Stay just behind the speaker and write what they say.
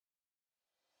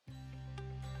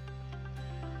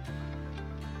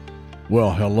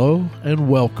Well, hello and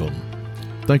welcome.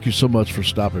 Thank you so much for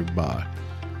stopping by.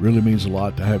 Really means a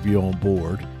lot to have you on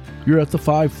board. You're at the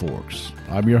Five Forks.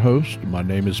 I'm your host, and my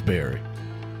name is Barry.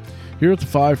 Here at the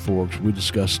Five Forks, we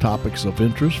discuss topics of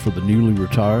interest for the newly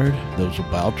retired, those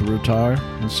about to retire,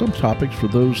 and some topics for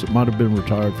those that might have been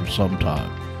retired for some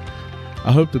time.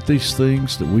 I hope that these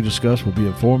things that we discuss will be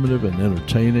informative and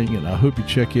entertaining, and I hope you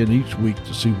check in each week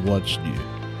to see what's new.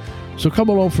 So come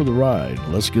along for the ride.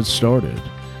 Let's get started.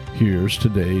 Here's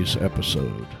today's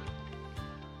episode.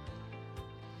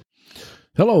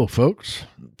 Hello, folks.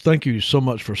 Thank you so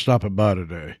much for stopping by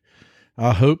today.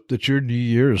 I hope that your new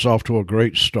year is off to a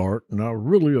great start, and I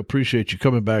really appreciate you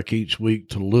coming back each week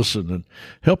to listen and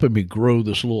helping me grow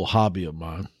this little hobby of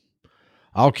mine.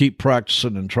 I'll keep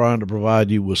practicing and trying to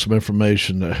provide you with some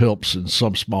information that helps in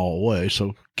some small way,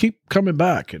 so keep coming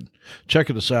back and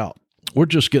checking us out. We're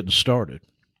just getting started.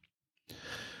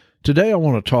 Today I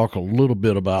want to talk a little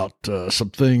bit about some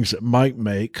things that might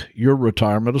make your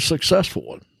retirement a successful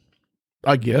one.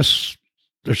 I guess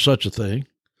there's such a thing,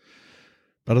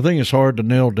 but I think it's hard to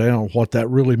nail down what that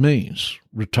really means,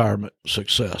 retirement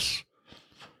success.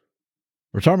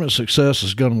 Retirement success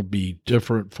is going to be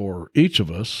different for each of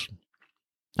us.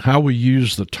 How we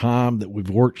use the time that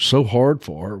we've worked so hard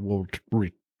for will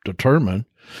determine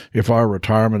if our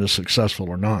retirement is successful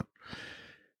or not.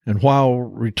 And while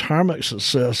retirement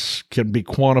success can be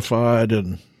quantified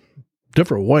in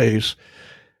different ways,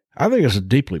 I think it's a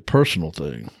deeply personal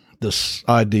thing, this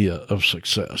idea of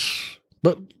success.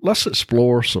 But let's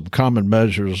explore some common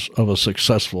measures of a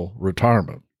successful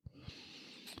retirement.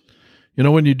 You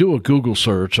know, when you do a Google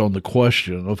search on the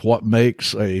question of what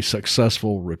makes a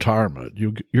successful retirement,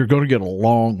 you're going to get a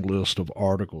long list of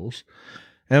articles,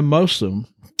 and most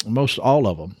all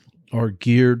of them are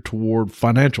geared toward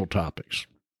financial topics.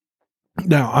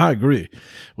 Now, I agree.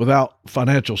 Without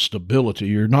financial stability,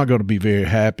 you're not going to be very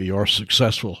happy or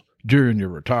successful during your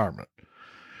retirement.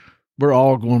 We're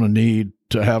all going to need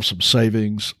to have some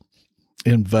savings,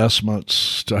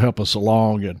 investments to help us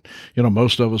along. And,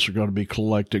 most of us are going to be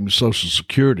collecting Social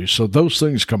Security. So those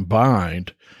things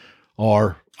combined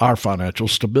are our financial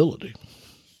stability.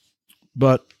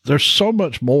 But there's so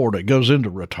much more that goes into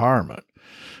retirement.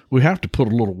 We have to put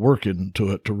a little work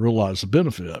into it to realize the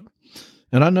benefit.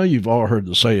 And I know you've all heard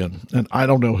the saying, and I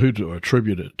don't know who to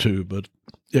attribute it to, but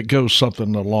it goes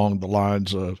something along the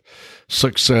lines of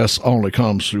success only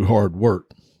comes through hard work.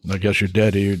 I guess your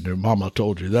daddy and your mama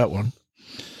told you that one.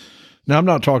 Now, I'm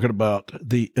not talking about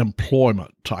the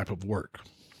employment type of work.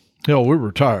 We're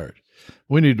retired.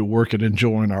 We need to work at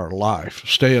enjoying our life,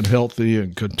 staying healthy,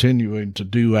 and continuing to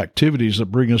do activities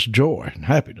that bring us joy and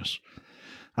happiness.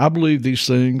 I believe these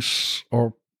things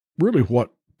are really what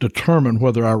determine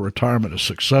whether our retirement is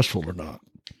successful or not.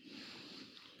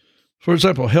 For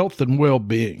example, health and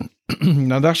well-being.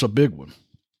 Now, that's a big one.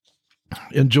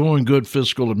 Enjoying good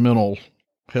physical and mental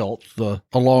health,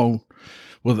 along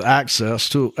with access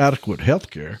to adequate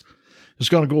health care, is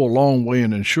going to go a long way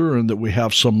in ensuring that we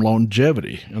have some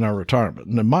longevity in our retirement.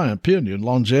 And in my opinion,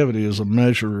 longevity is a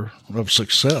measure of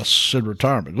success in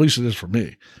retirement. At least it is for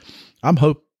me. I'm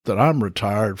hoping that I'm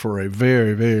retired for a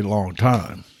very, very long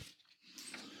time.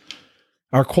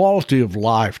 Our quality of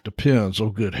life depends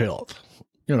on good health.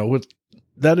 With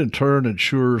that in turn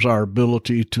ensures our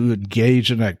ability to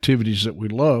engage in activities that we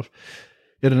love.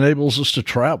 It enables us to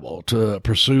travel, to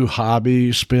pursue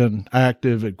hobbies, spend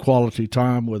active and quality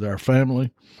time with our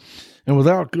family. And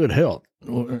without good health,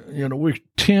 we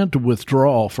tend to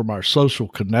withdraw from our social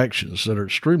connections that are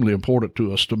extremely important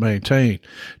to us to maintain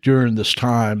during this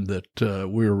time that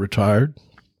we're retired.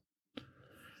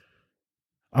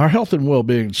 Our health and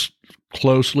well-being is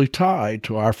closely tied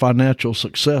to our financial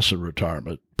success in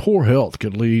retirement. Poor health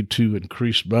can lead to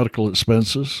increased medical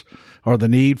expenses or the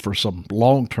need for some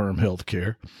long-term health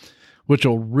care, which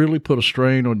will really put a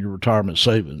strain on your retirement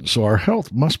savings. So our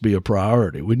health must be a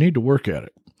priority. We need to work at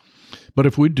it. But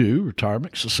if we do,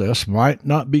 retirement success might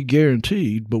not be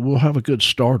guaranteed, but we'll have a good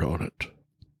start on it.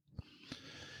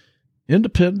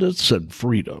 Independence and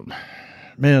freedom.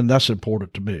 Man, that's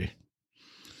important to me.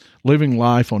 Living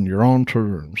life on your own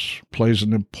terms plays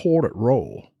an important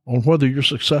role on whether you're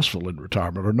successful in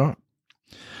retirement or not.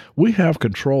 We have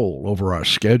control over our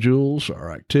schedules,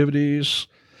 our activities,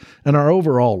 and our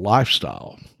overall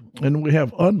lifestyle, and we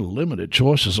have unlimited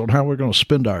choices on how we're going to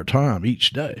spend our time each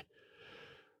day.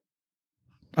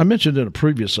 I mentioned in a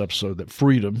previous episode that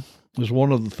freedom is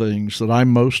one of the things that I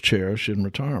most cherish in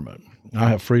retirement. I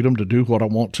have freedom to do what I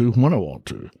want to when I want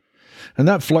to. And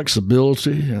that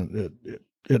flexibility,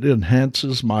 it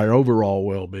enhances my overall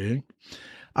well-being.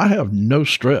 I have no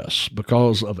stress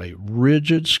because of a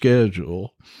rigid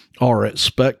schedule or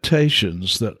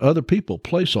expectations that other people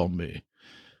place on me.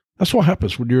 That's what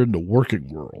happens when you're in the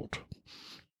working world.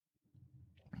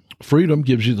 Freedom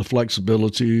gives you the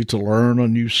flexibility to learn a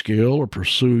new skill or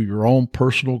pursue your own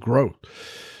personal growth.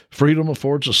 Freedom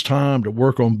affords us time to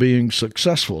work on being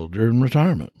successful during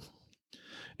retirement.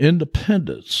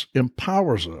 Independence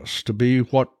empowers us to be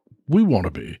what we want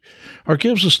to be, or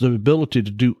gives us the ability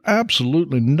to do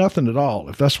absolutely nothing at all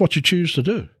if that's what you choose to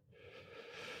do.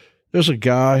 There's a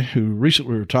guy who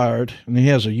recently retired, and he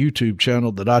has a YouTube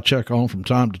channel that I check on from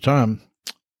time to time.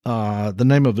 The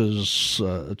name of his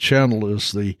channel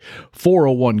is the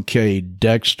 401k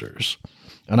Dexters.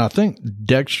 And I think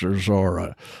Dexters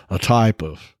are a type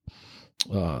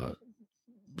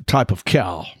of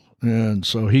cow. And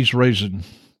so he's raising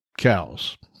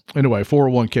cows. Anyway,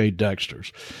 401k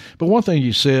Dexters. But one thing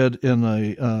he said in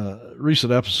a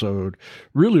recent episode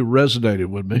really resonated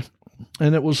with me.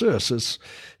 And it was this.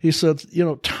 He said,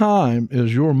 time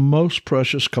is your most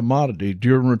precious commodity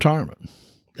during retirement.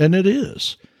 And it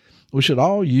is. We should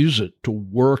all use it to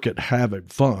work at having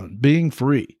fun, being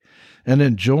free, and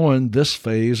enjoying this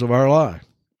phase of our life.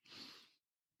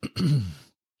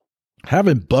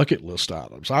 Having bucket list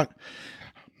items. I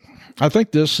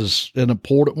think this is an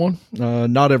important one.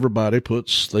 Not everybody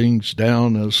puts things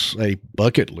down as a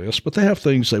bucket list, but they have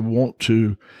things they want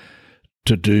to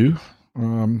do.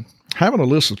 Having a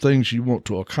list of things you want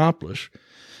to accomplish,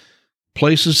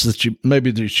 places that you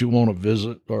want to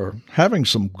visit, or having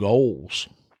some goals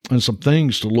and some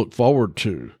things to look forward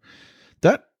to,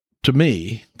 that, to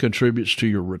me, contributes to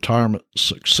your retirement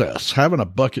success. Having a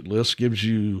bucket list gives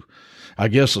you, I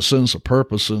guess, a sense of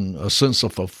purpose and a sense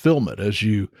of fulfillment as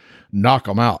you knock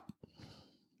them out.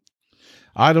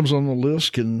 Items on the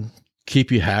list can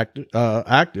keep you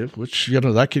active, which,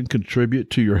 that can contribute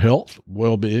to your health,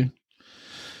 well-being.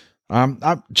 I'm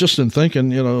just in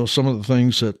thinking, some of the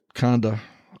things that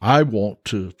I want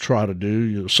to try to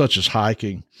do, such as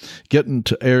hiking, getting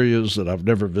to areas that I've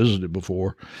never visited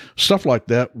before. Stuff like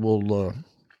that will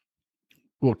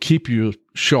keep you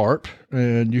sharp,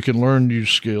 and you can learn new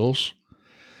skills.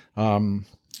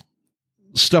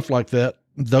 Stuff like that,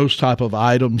 those type of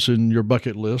items in your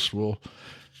bucket list will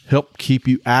help keep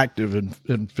you active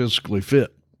and physically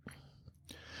fit.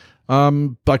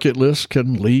 Bucket lists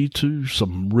can lead to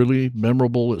some really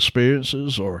memorable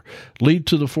experiences or lead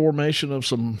to the formation of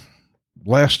some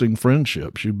lasting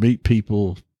friendships. You meet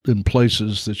people in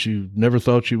places that you never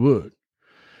thought you would.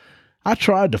 I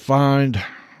tried to find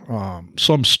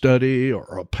some study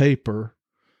or a paper,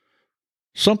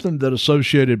 something that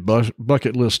associated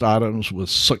bucket list items with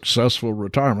successful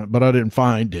retirement, but I didn't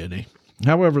find any.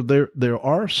 However, there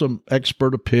are some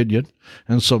expert opinion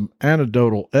and some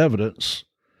anecdotal evidence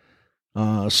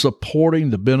supporting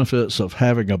the benefits of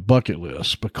having a bucket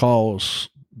list, because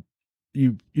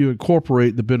you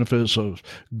incorporate the benefits of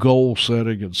goal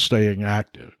setting and staying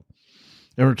active.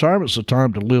 And retirement's a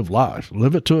time to live life,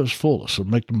 live it to its fullest,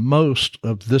 and make the most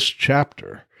of this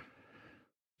chapter.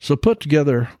 So put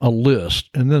together a list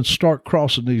and then start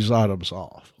crossing these items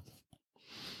off.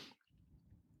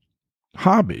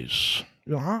 Hobbies.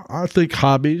 I think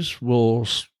hobbies will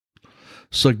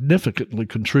significantly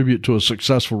contribute to a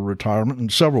successful retirement in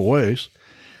several ways.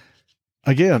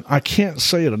 Again, I can't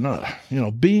say it enough.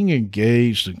 Being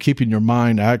engaged and keeping your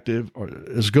mind active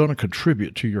is going to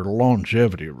contribute to your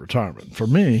longevity of retirement. For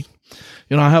me,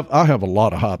 I have a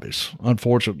lot of hobbies.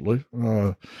 Unfortunately,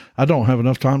 I don't have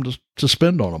enough time to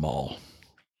spend on them all.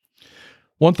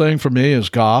 One thing for me is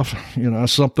golf.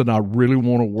 It's something I really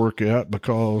want to work at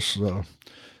because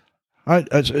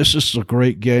it's just a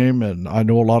great game, and I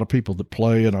know a lot of people that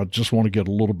play, and I just want to get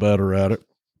a little better at it.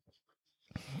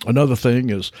 Another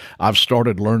thing is I've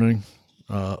started learning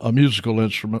a musical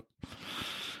instrument,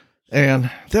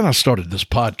 and then I started this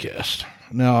podcast.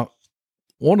 Now,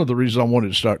 one of the reasons I wanted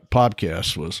to start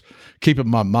podcasts was keeping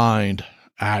my mind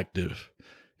active.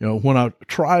 When I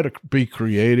try to be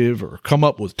creative or come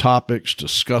up with topics to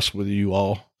discuss with you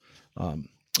all,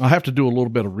 I have to do a little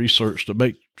bit of research to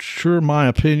make sure my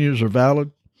opinions are valid.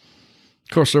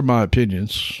 Of course, they're my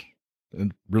opinions.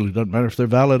 It really doesn't matter if they're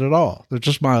valid at all. They're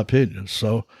just my opinions.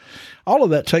 So all of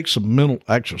that takes some mental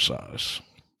exercise.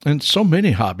 And so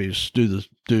many hobbies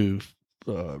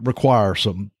require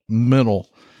some mental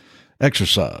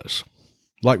exercise,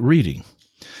 like reading.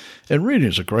 And reading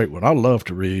is a great one. I love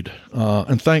to read.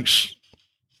 And thanks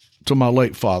to my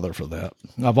late father for that.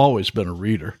 I've always been a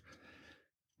reader.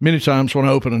 Many times when I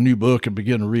open a new book and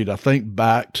begin to read, I think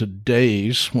back to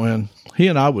days when he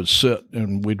and I would sit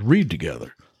and we'd read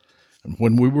together. And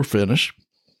when we were finished,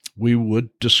 we would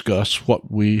discuss what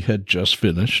we had just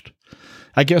finished.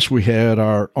 I guess we had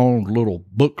our own little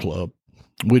book club.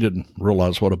 We didn't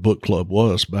realize what a book club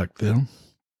was back then.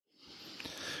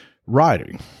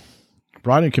 Writing.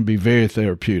 Writing can be very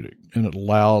therapeutic, and it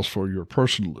allows for your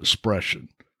personal expression.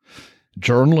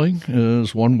 Journaling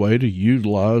is one way to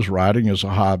utilize writing as a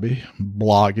hobby.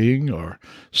 Blogging or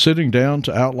sitting down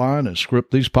to outline and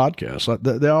script these podcasts.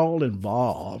 They all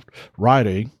involve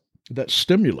writing that's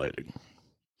stimulating.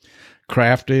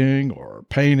 Crafting or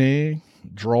painting,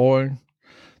 drawing.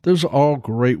 Those are all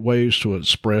great ways to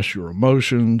express your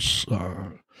emotions.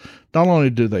 Not only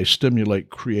do they stimulate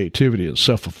creativity and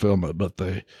self-fulfillment, but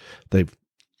they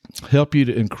help you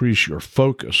to increase your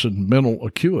focus and mental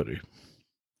acuity.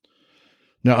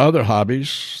 Now, other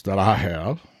hobbies that I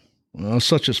have,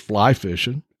 such as fly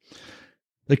fishing,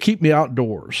 they keep me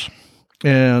outdoors,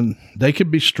 and they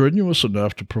can be strenuous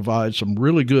enough to provide some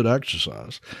really good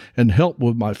exercise and help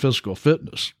with my physical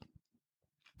fitness.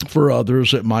 For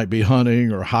others, it might be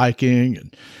hunting or hiking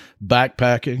and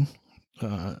backpacking.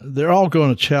 They're all going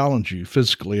to challenge you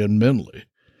physically and mentally.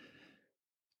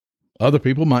 Other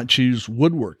people might choose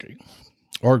woodworking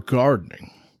or gardening.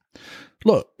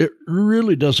 Look, it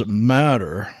really doesn't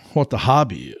matter what the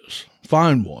hobby is.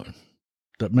 Find one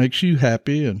that makes you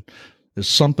happy and is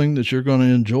something that you're going to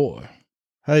enjoy.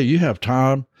 Hey, you have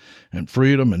time and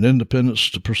freedom and independence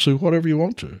to pursue whatever you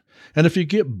want to. And if you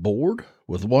get bored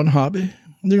with one hobby,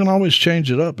 you can always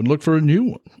change it up and look for a new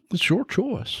one. It's your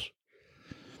choice.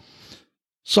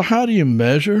 So how do you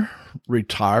measure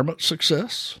retirement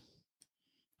success?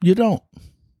 You don't.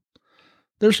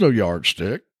 There's no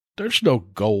yardstick. There's no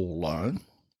goal line.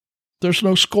 There's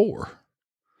no score.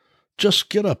 Just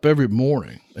get up every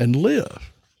morning and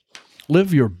live.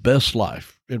 Live your best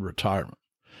life in retirement.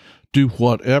 Do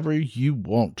whatever you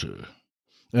want to.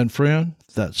 And friend,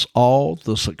 that's all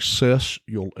the success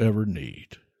you'll ever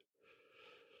need.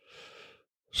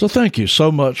 So thank you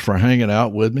so much for hanging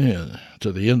out with me and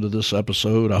to the end of this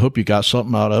episode. I hope you got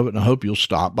something out of it, and I hope you'll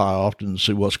stop by often and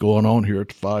see what's going on here at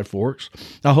the Five Forks.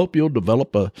 I hope you'll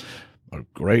develop a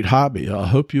great hobby. I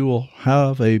hope you will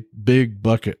have a big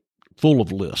bucket full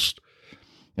of lists.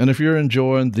 And if you're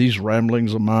enjoying these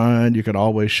ramblings of mine, you can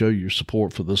always show your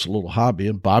support for this little hobby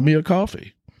and buy me a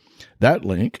coffee. That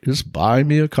link is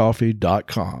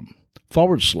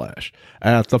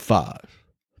buymeacoffee.com/@the5.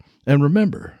 And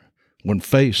remember, when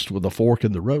faced with a fork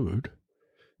in the road,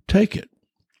 take it.